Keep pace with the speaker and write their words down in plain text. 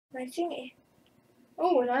my thingy.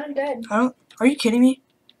 Oh, and I'm dead. Are you kidding me?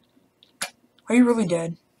 Are you really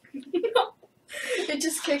dead? No. It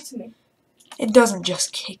just kicked me. It doesn't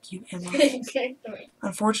just kick you, Emma. It kicked me.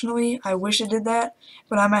 Unfortunately, I wish it did that,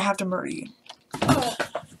 but I might have to murder you. Oh.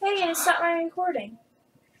 Hey, and stop my recording.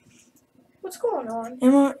 What's going on?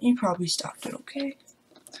 Emma, you probably stopped it, okay?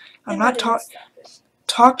 I'm Emma not didn't stop it.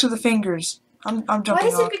 talk to the fingers. I'm jumping off. Why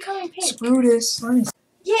is it becoming pink? Screw this.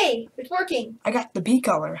 Yay, it's working. I got the B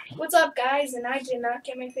color. What's up, guys? And I did not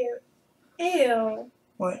get my favorite. Ew.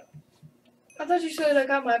 What? I thought you said I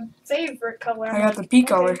got my favorite color. I got the B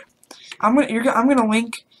color. I'm gonna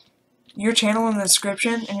link your channel in the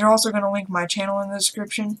description, and you're also gonna link my channel in the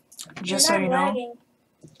description, just so you know. Lagging.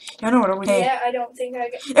 I know what. Hey. Yeah, I don't think I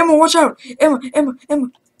get. Emma, watch out! Emma.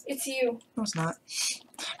 It's you. No, it's not.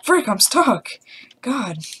 Frick, I'm stuck.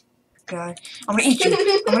 God. I'm gonna eat you.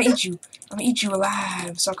 I'm gonna eat you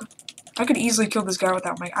alive, sucker. I could easily kill this guy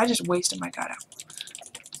without I just wasted my god out.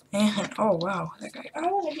 And oh wow, that guy. I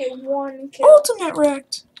want to get one kill. Ultimate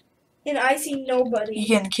wrecked. And I see nobody. You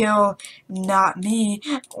can kill, not me.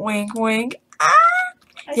 Wink, wink. Ah.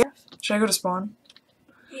 Yeah. Should I go to spawn?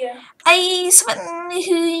 Yeah.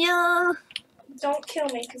 Don't kill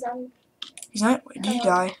me, cause I'm. He's not. Did you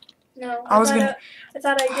die? No. I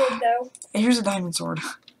thought I did though. Here's a diamond sword.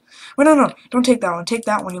 Wait, no, don't take that one. Take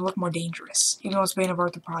that one. You look more dangerous. Even though it's Bane of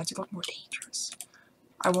Arthropods, you look more dangerous.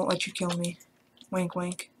 I won't let you kill me. Wink,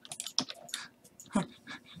 wink. My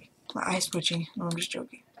eye's twitching. No, I'm just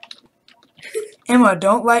joking. Emma,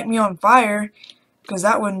 don't light me on fire, because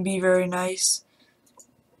that wouldn't be very nice.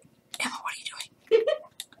 Emma, what are you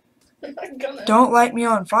doing? I'm gonna. Don't light me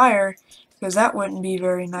on fire, because that wouldn't be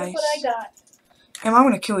very nice. Look what I got. Emma, I'm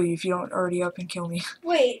gonna kill you if you don't already up and kill me.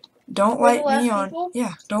 Wait. Don't light me on. People?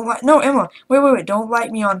 Yeah, don't light. No, Emma. Wait. Don't light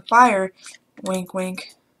me on fire. Wink,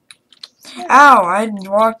 wink. Yeah. Ow! I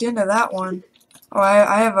walked into that one. Oh,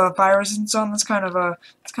 I have a fire resistance on. That's kind of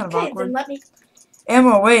awkward. Then let me.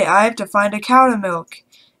 Emma, wait. I have to find a cow to milk.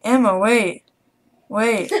 Emma, wait.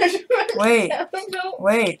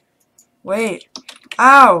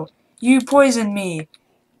 Ow! You poisoned me.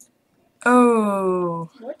 Oh.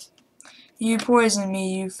 What? You poisoned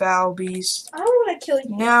me, you foul beast. I don't want to kill you.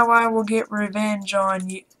 Now I will get revenge on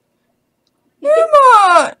you.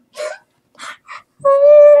 Emma!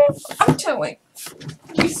 I'm telling.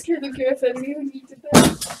 You scared the crap out of me when you did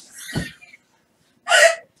that.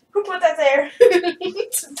 Who put that there?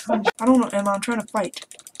 I don't know, Emma. I'm trying to fight.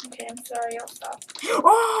 Okay, I'm sorry. I'll stop.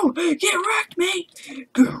 Oh! Get wrecked, mate!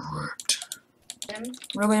 Get wrecked.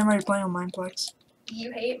 Really, Emma? You're playing on Mineplex?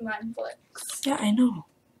 You hate Mineplex. Yeah, I know.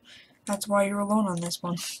 That's why you're alone on this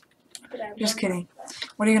one. Just kidding.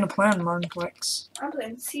 What are you gonna play on Mineplex? I'm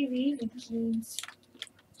playing CV games.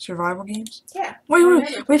 Survival games? Yeah. Wait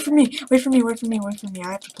for me. Wait for me. I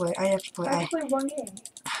have to play. I have to play one game.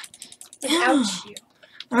 Ouch you.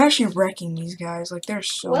 I'm actually wrecking these guys. Like, they're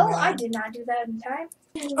so Well, mad. I did not do that in time.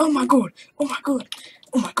 Oh my god.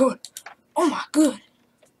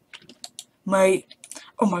 Mate.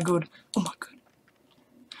 Oh my god.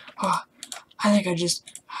 Oh, I think I just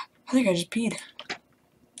peed.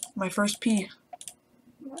 My first pee.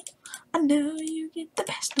 What? I know you get the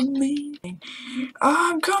best of me.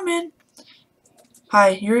 I'm coming. Hi,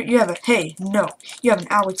 you have an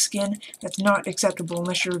Alex skin. That's not acceptable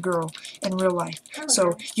unless you're a girl in real life.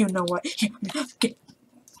 So you know what?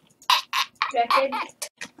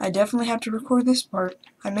 I definitely have to record this part.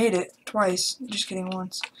 I made it twice. Just kidding,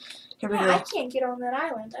 once. Here we go. I can't get on that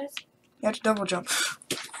island. You have to double jump.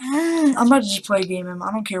 I'm about to just play a game, Emma.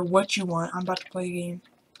 I don't care what you want. I'm about to play a game.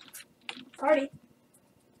 Party.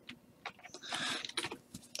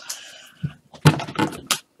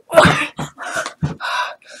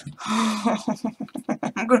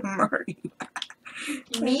 I'm gonna murder you.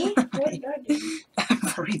 Me? What did I do?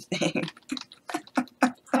 Everything.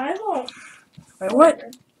 I won't. Wait,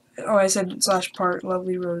 what? Oh, I said /part,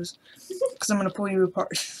 lovely rose. Because I'm gonna pull you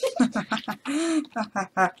apart.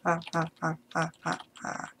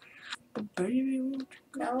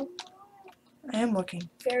 No. I am looking.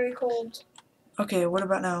 Very cold. Okay, what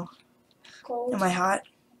about now? Cold. Am I hot?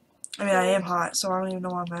 I mean, I am hot, so I don't even know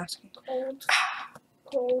why I'm asking. Cold.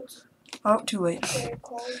 Cold. Oh, too late. Very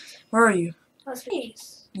cold. Where are you?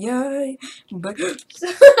 Peace. Yay! But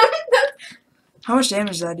how much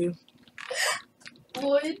damage does that do?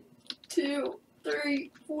 1, 2,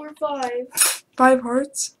 3, 4, 5. 5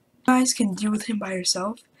 hearts? You guys can deal with him by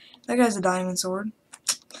yourself. That guy's a diamond sword.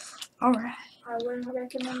 Alright. I wouldn't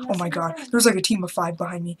recommend that. Oh my god, there's like a team of 5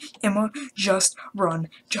 behind me. Emma, just run.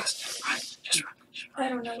 Just run. I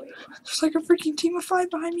don't know what you want. There's like a freaking team of 5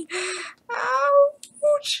 behind me.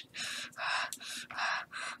 Ouch!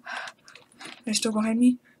 They're still behind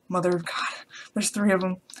me? Mother of God. There's 3 of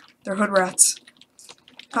them. They're hood rats.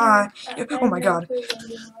 Oh my God.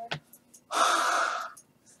 I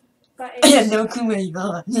had no clue where you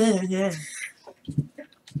are. Yeah.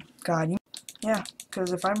 God, yeah,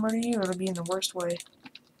 because if I murder you, it'll be in the worst way.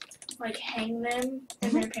 Like hang them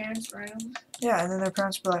in their parents' room. Yeah, and then their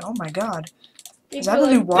parents will be like, "Oh my God, is that They'd a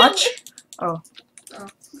be new like, watch?" Oh.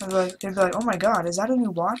 They'd be like, "Oh my God, is that a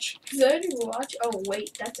new watch?" Is that a new watch? Oh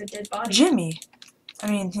wait, that's a dead body. Jimmy. I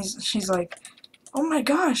mean, she's like, "Oh my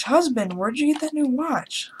gosh, husband, where'd you get that new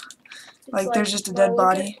watch?" It's Like there's just a dead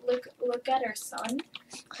body. Look at her son,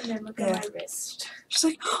 and then look at my wrist. She's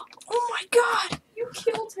like, "Oh my God, you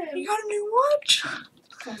killed him. you got a new watch." Oh,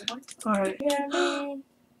 what? All right. Yeah,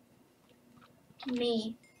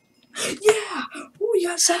 me. Yeah. Oh, you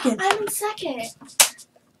got second. I'm in second.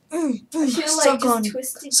 I should have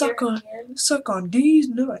twisted your hand. Suck on these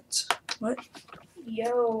nuts. What?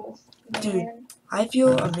 Yo, man. Dude, I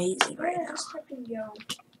feel amazing right now. Yo.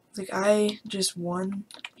 Like I just won.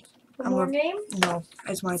 One more game? No,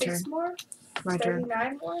 it's my turn. 6 more? My turn.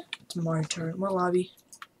 39 more? It's my turn. More lobby.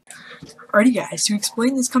 Alrighty, guys. To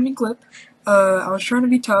explain this coming clip, I was trying to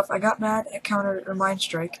be tough. I got mad at counter or mind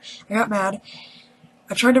strike. I got mad.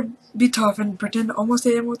 I tried to be tough and pretend to almost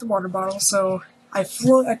hit him with the water bottle. So I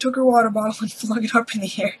took her water bottle and flung it up in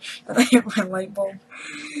the air, and I hit my light bulb.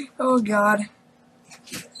 Oh God.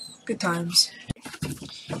 Good times.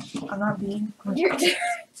 I'm not being. You're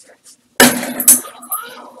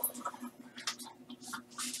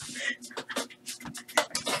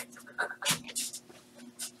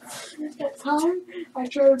That time I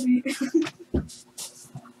tried to be.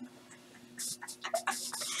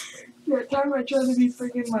 That time I tried to be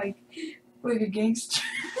freaking like a gangster.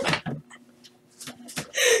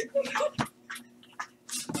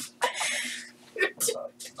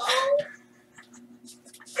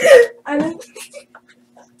 I didn't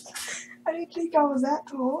think I was that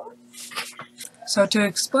tall. So to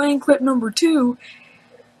explain clip number 2,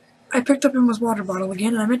 I picked up Emma's water bottle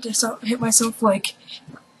again, and I meant to hit myself like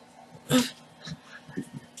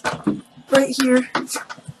right here,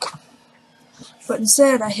 but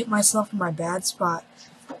instead I hit myself in my bad spot.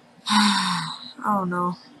 I don't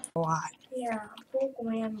know. A lot. Yeah, poor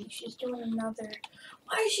Glammy. She's doing another.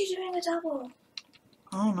 Why is she doing a double?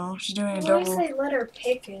 I don't know. She's doing a Why double. they let her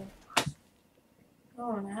pick it?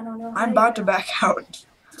 Oh, I don't know. I'm about to back out.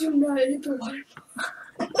 Do not hit the water.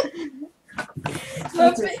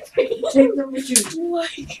 Take number 2.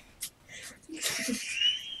 Like.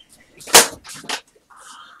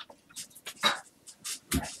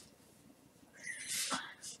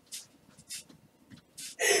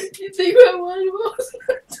 You think I want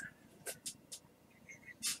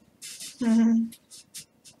Mhm.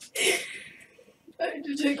 I had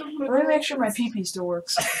to take off my Let me make sure my pee-pee still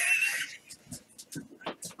works.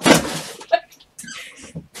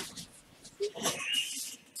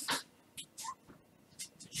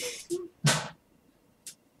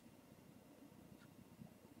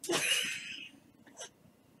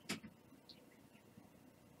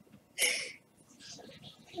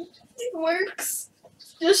 It works.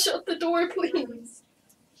 Just shut the door, please.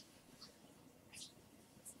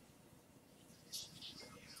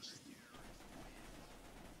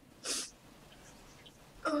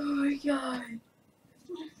 Oh my God.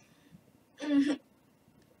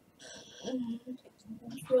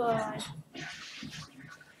 God.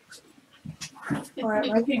 Alright,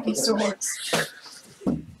 my pee-pee still works.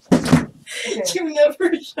 Okay. You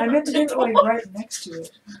never I meant to get like right next to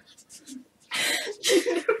it.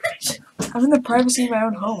 I'm in the privacy of my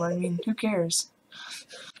own home. I mean, who cares?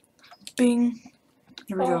 Bing.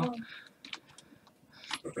 Here we go.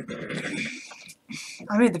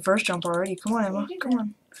 I made the first jump already. Come on, Emma. Come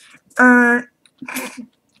on. How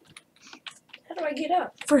do I get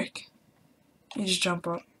up? Frick. You just jump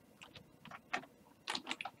up.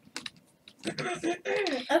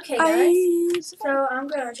 Okay, guys. So I'm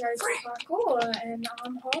gonna try to do parkour, and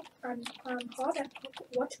I'm hot at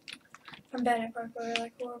what? I'm bad at parkour,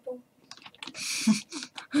 like horrible.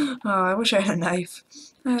 Oh, I wish I had a knife.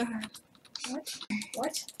 What?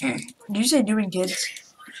 Did you say doing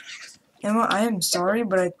kids? Emma, I am sorry,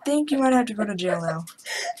 but I think you might have to go to jail now.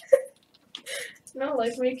 No,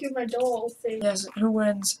 like making my doll thing. Yes, who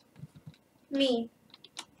wins? Me.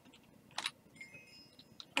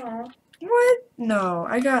 Aw. What? No,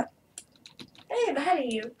 I got... Hey, ahead of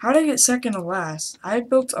you. How did I get second to last? I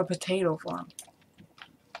built a potato farm.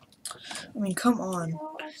 I mean, come on.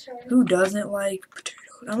 Oh, I'm sorry. Who doesn't like potatoes?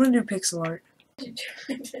 I'm gonna do pixel art.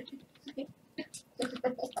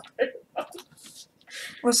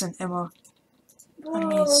 Listen, Emma. I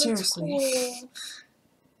mean, seriously. Cool.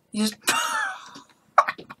 You just...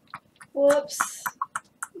 Whoops.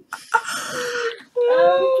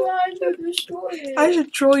 I'm trying to destroy it. I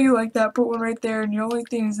should troll you like that, put one right there, and your only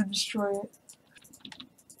thing is to destroy it.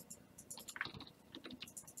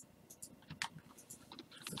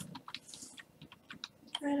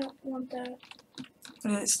 I don't want that.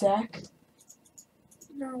 What did it stack?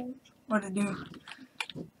 No. What did it do?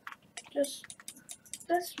 Just,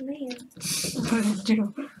 that's mean. What did it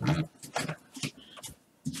do?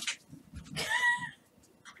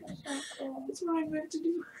 That's not cool. That's what I meant to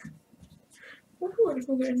do. Why do I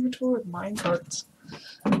go get inventory with minecarts?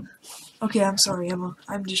 Okay, I'm sorry, Emma.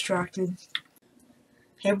 I'm distracted.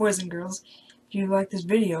 Hey boys and girls, if you like this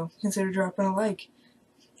video, consider dropping a like.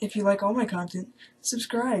 If you like all my content,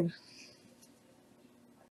 subscribe.